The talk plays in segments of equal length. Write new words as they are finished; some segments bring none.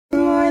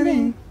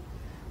morning.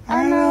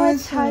 I know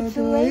it's hard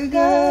to wake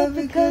up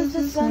because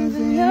the sun's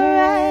in your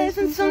eyes,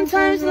 and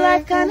sometimes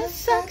life kinda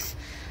sucks,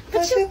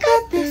 but you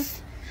got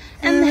this.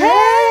 And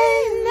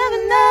hey, you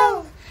never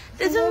know,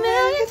 there's a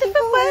million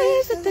different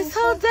ways that this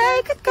whole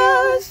day could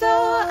go, so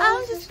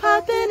I'm just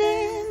popping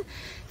in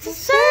to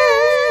say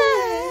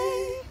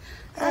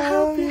I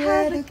hope you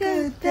had a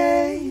good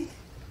day.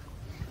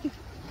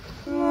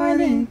 Good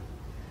morning.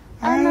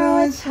 I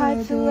know it's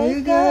hard to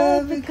wake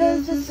up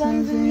because the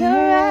sun's in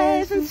your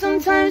eyes, and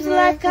sometimes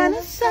life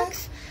kinda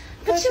sucks,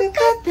 but you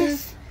got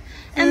this.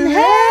 And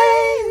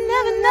hey, you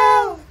never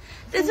know,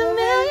 there's a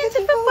million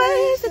different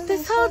ways that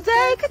this whole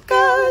day could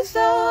go,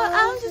 so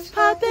I'm just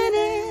popping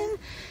in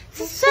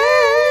to say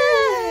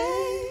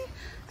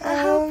I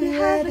hope you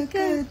had a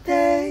good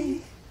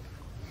day.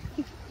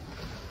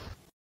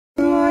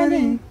 Good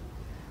morning.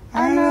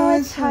 I know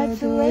it's hard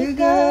to wake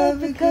up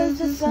because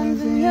the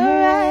sun's in your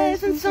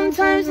eyes, and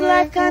sometimes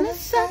life kinda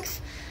sucks,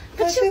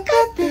 but you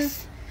got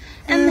this.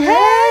 And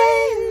hey,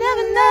 you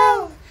never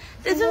know,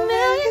 there's a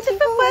million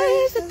different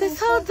ways that this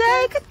whole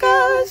day could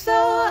go, so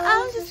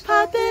I'm just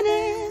popping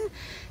in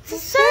to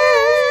say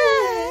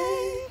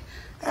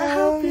I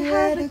hope you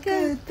had a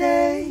good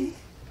day.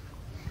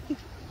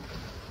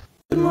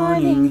 Good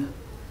morning.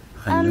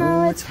 I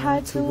know it's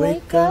hard to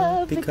wake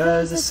up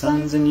because the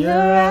sun's in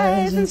your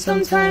eyes, and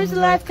sometimes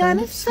life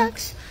kind of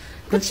sucks,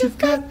 but you've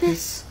got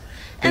this.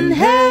 And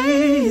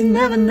hey, you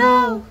never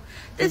know,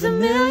 there's a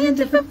million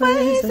different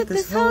ways that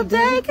this whole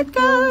day could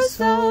go,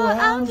 so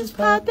I'm just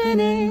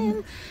popping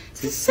in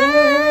to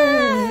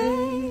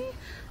say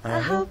I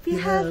hope you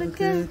have a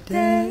good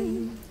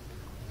day.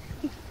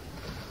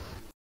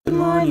 Good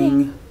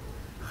morning.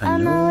 I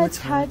know it's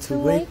hard to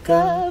wake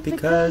up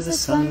because the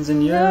sun's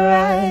in your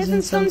eyes,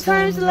 and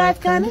sometimes life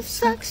kind of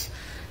sucks,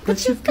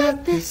 but you've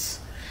got this.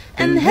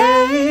 And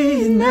hey,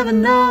 you never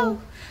know,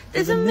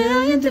 there's a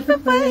million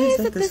different ways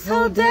that this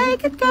whole day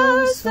could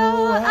go, so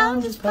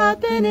I'm just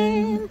popping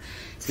in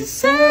to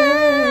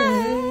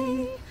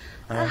say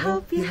I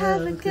hope you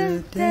have a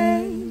good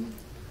day.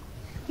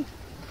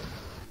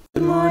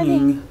 Good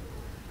morning.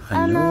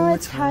 I know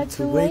it's hard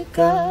to wake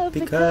up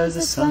because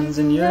the sun's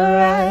in your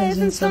eyes,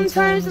 and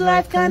sometimes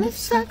life kind of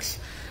sucks,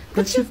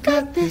 but you've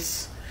got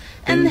this.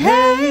 And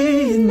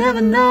hey, you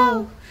never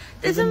know,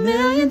 there's a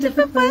million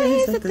different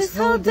ways that this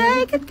whole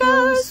day could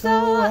go,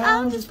 so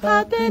I'm just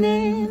popping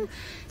in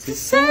to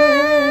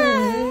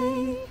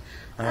say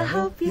I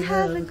hope you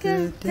have a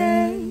good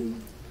day.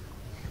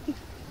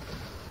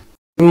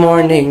 Good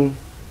morning.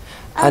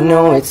 I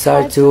know it's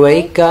hard to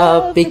wake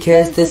up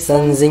because the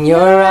sun's in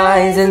your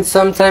eyes, and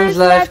sometimes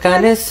life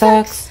kinda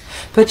sucks,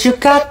 but you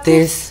got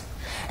this.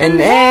 And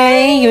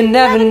hey, you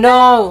never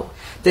know,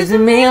 there's a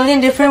million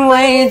different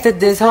ways that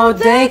this whole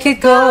day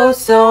could go,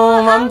 so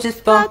I'm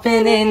just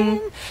popping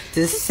in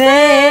to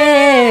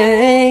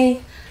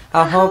say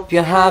I hope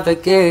you have a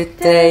good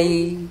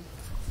day.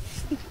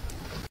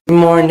 Good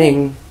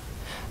morning.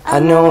 I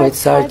know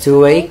it's hard to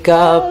wake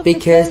up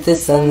because the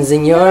sun's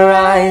in your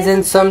eyes,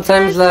 and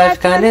sometimes life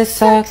kinda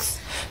sucks,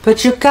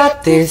 but you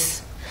got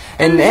this.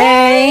 And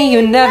hey,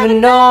 you never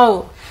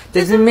know,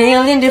 there's a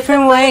million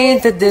different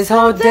ways that this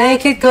whole day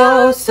could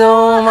go, so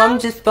I'm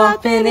just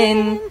popping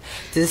in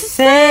to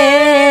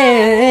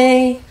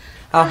say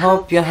I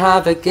hope you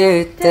have a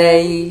good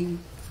day.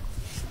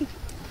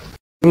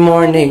 Good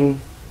morning.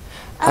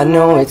 I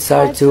know it's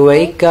hard to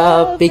wake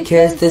up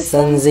because the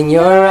sun's in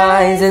your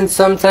eyes, and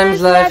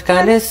sometimes life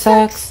kinda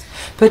sucks,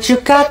 but you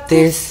got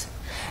this.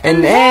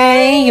 And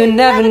hey, you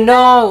never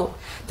know,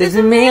 there's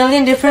a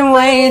million different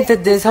ways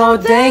that this whole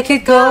day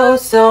could go,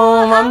 so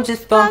I'm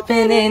just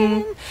popping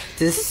in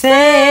to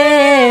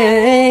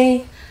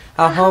say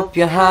I hope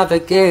you have a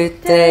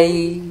good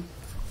day.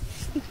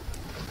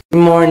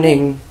 Good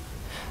morning.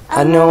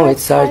 I know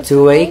it's hard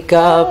to wake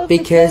up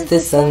because the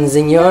sun's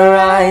in your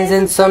eyes,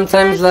 and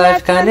sometimes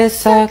life kinda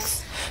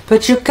sucks,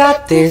 but you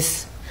got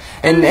this.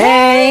 And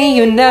hey,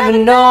 you never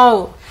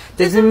know,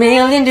 there's a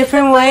million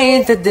different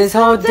ways that this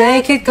whole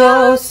day could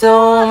go, so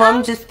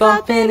I'm just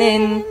popping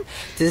in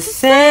to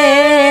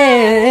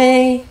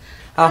say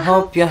I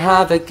hope you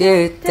have a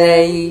good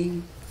day.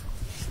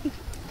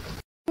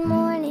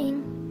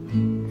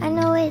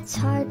 It's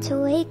hard to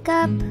wake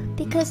up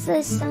because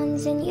the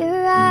sun's in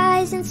your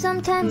eyes, and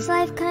sometimes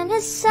life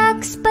kinda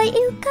sucks, but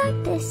you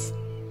got this.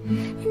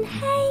 And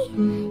hey,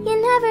 you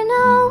never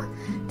know,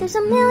 there's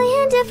a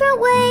million different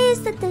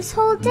ways that this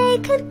whole day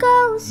could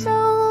go, so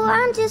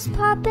I'm just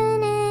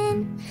popping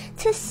in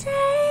to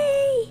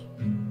say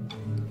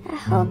I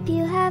hope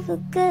you have a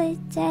good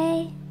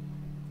day.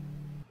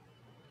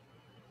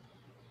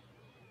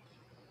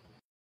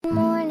 Good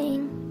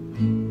morning.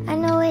 I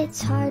know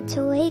it's hard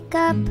to wake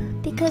up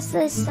because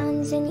the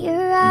sun's in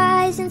your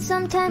eyes, and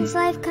sometimes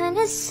life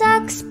kinda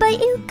sucks, but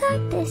you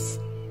got this.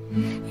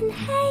 And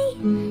hey,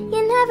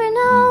 you never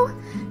know,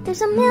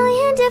 there's a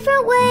million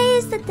different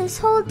ways that this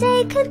whole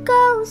day could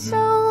go, so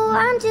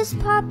I'm just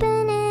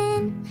popping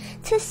in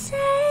to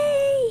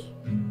say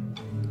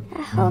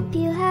I hope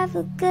you have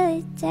a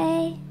good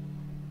day.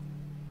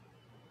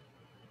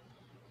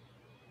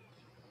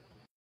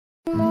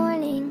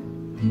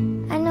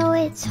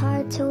 it's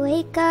hard to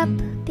wake up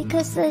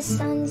because the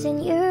sun's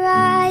in your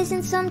eyes,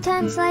 and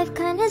sometimes life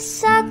kinda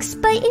sucks,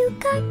 but you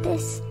got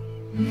this.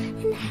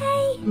 And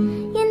hey,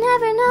 you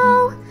never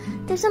know,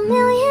 there's a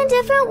million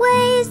different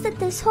ways that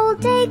this whole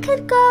day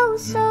could go.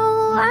 So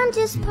I'm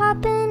just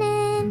popping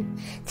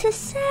in to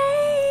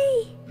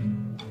say,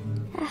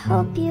 I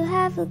hope you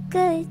have a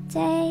good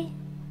day.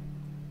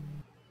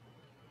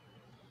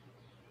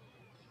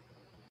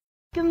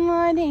 Good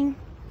morning.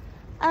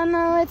 I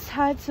know it's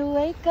hard to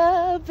wake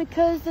up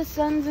because the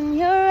sun's in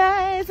your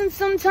eyes, and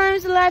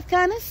sometimes life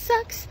kinda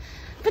sucks,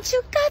 but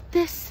you got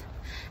this.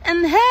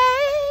 And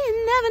hey, you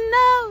never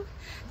know,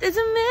 there's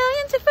a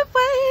million different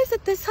ways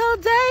that this whole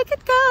day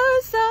could go.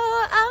 So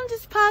I'm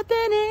just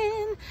popping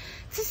in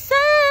to say,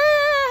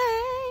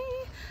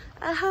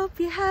 I hope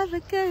you have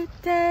a good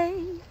day.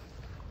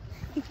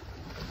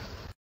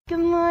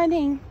 Good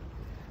morning.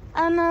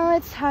 I know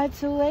it's hard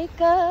to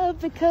wake up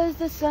because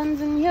the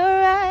sun's in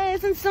your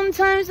eyes, and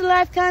sometimes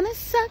life kinda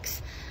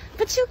sucks,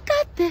 but you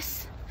got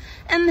this.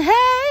 And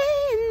hey,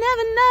 you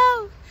never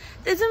know,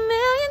 there's a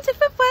million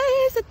different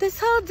ways that this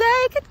whole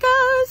day could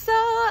go. So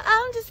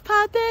I'm just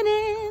popping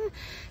in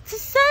to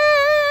say,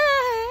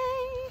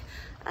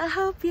 I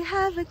hope you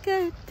have a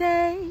good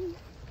day.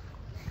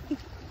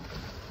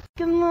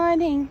 Good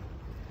morning.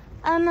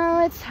 I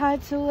know it's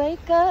hard to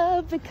wake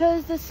up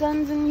because the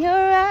sun's in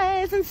your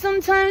eyes, and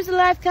sometimes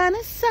life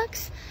kinda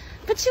sucks,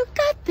 but you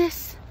got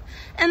this.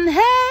 And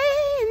hey,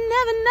 you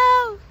never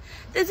know,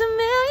 there's a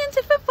million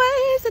different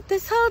ways that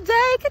this whole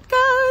day could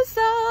go.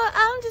 So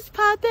I'm just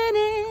popping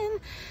in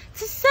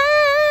to say,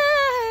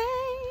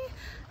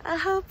 I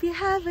hope you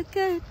have a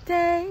good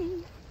day.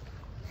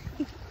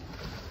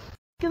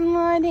 Good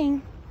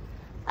morning.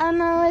 I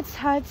know it's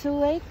hard to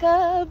wake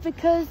up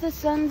because the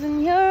sun's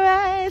in your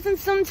eyes, and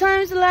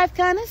sometimes life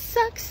kinda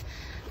sucks,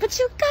 but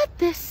you got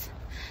this.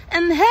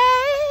 And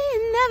hey, you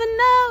never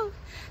know,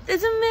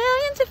 there's a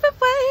million different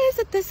ways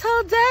that this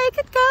whole day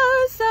could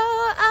go. So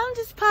I'm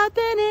just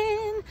popping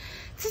in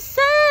to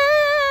say,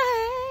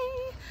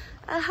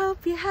 I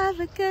hope you have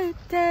a good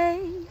day.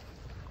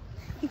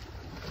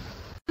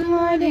 Good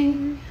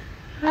morning.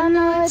 I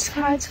know it's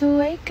hard to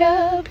wake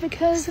up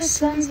because the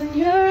sun's in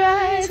your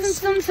eyes, and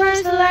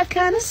sometimes life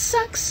kinda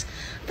sucks,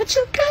 but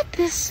you got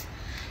this.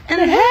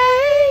 And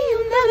hey, you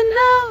never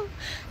know,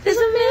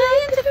 there's a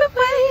million different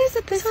ways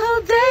that this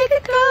whole day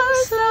could go.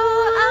 So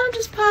I'm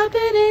just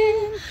popping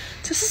in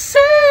to say,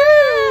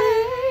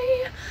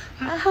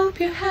 I hope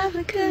you have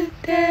a good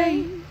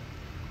day.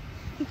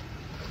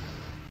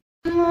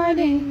 Good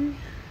morning.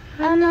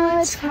 I know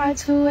it's hard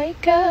to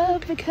wake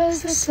up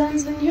because the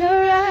sun's in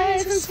your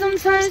eyes, and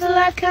sometimes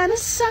life kinda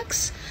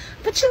sucks,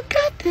 but you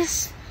got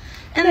this.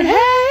 And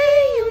hey,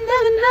 you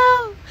never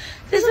know,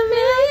 there's a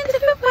million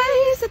different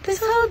ways that this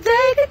whole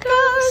day could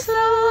go. So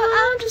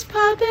I'm just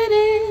popping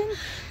in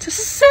to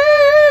say,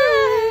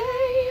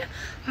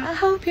 I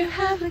hope you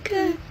have a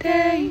good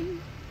day.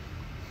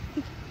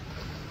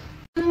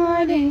 Good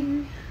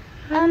morning.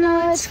 I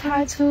know it's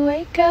hard to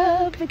wake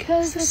up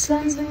because the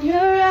sun's in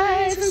your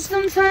eyes, and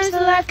sometimes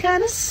life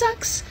kinda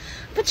sucks,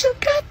 but you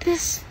got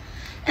this.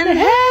 And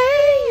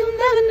hey, you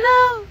never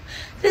know,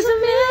 there's a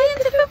million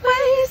different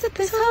ways that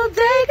this whole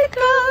day could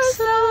go.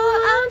 So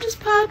I'm just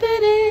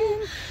popping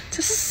in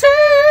to say,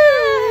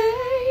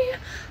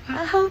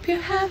 I hope you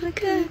have a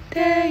good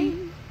day.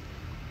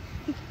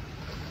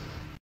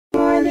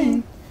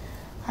 Morning.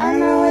 I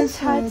know it's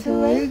hard to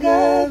wake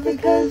up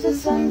because the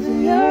sun's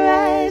in your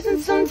eyes,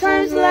 and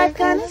sometimes life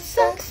kinda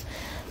sucks,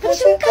 but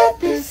you got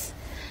this.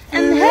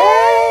 And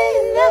hey,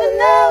 you never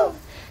know,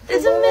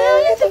 there's a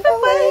million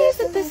different ways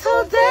that this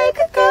whole day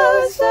could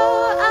go. So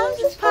I'm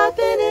just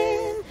popping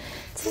in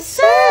to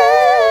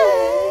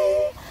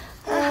say,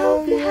 I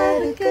hope you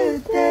had a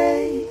good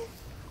day.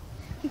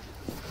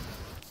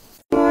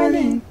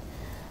 Morning.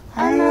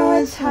 I know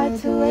it's hard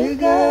to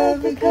wake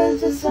up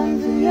because the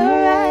sun's in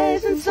your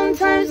eyes, and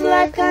sometimes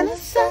life kinda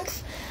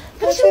sucks,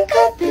 but you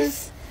got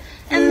this.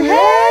 And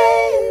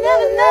hey, you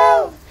never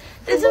know,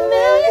 there's a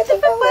million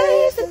different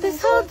ways that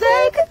this whole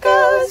day could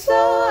go. So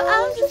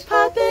I'm just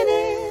popping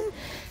in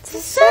to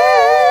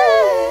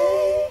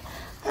say,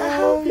 I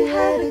hope you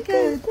had a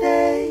good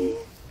day.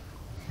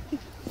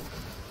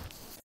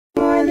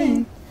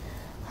 Morning.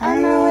 I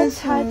know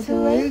it's hard to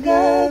wake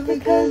up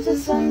because the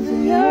sun's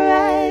in your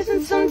eyes,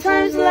 and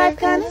sometimes life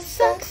kinda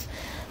sucks,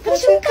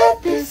 but you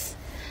got this.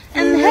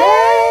 And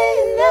hey,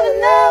 you never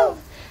know,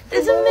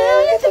 there's a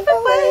million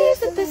different ways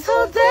that this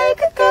whole day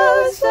could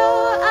go. So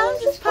I'm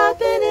just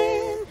popping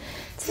in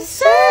to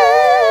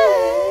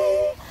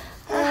say,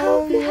 I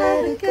hope you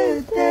had a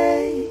good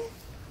day.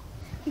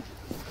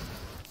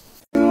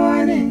 Good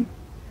morning.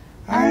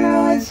 I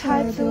know it's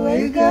hard to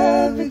wake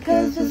up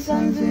because the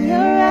sun's in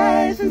your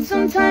eyes, and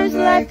sometimes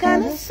life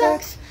kinda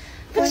sucks,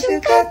 but you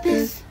got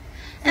this.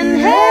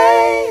 And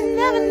hey, you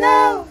never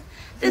know,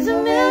 there's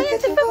a million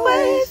different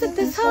ways that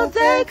this whole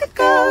day could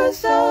go.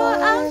 So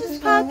I'm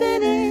just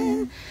popping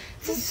in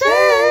to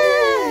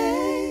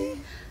say,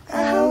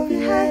 I hope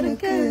you had a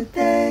good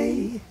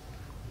day.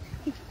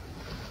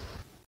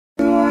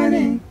 Good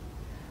morning.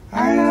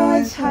 I know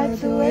it's it's hard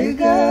to wake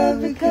up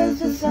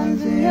because the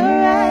sun's in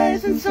your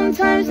eyes, and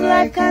sometimes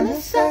life kinda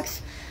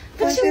sucks,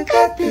 but you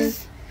got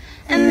this.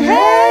 And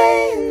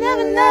hey, you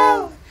never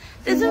know,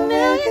 there's a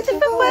million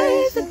different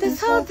ways that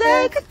this whole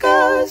day could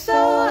go, so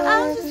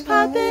I'm just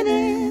popping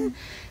in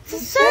to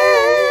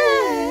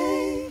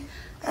say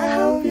I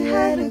hope you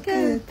had a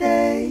good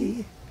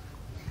day.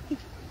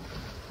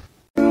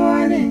 Good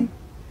morning.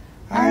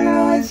 I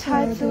know it's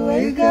hard to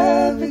wake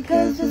up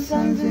because the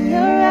sun's in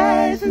your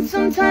eyes, and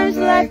sometimes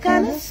life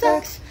kinda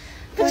sucks,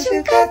 but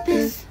you got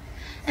this.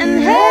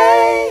 And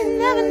hey, you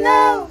never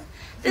know,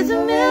 there's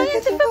a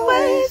million different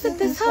ways that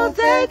this whole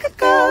day could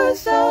go,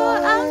 so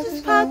I'm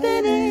just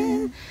popping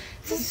in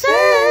to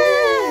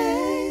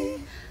say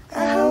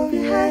I hope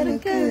you had a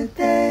good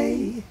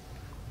day.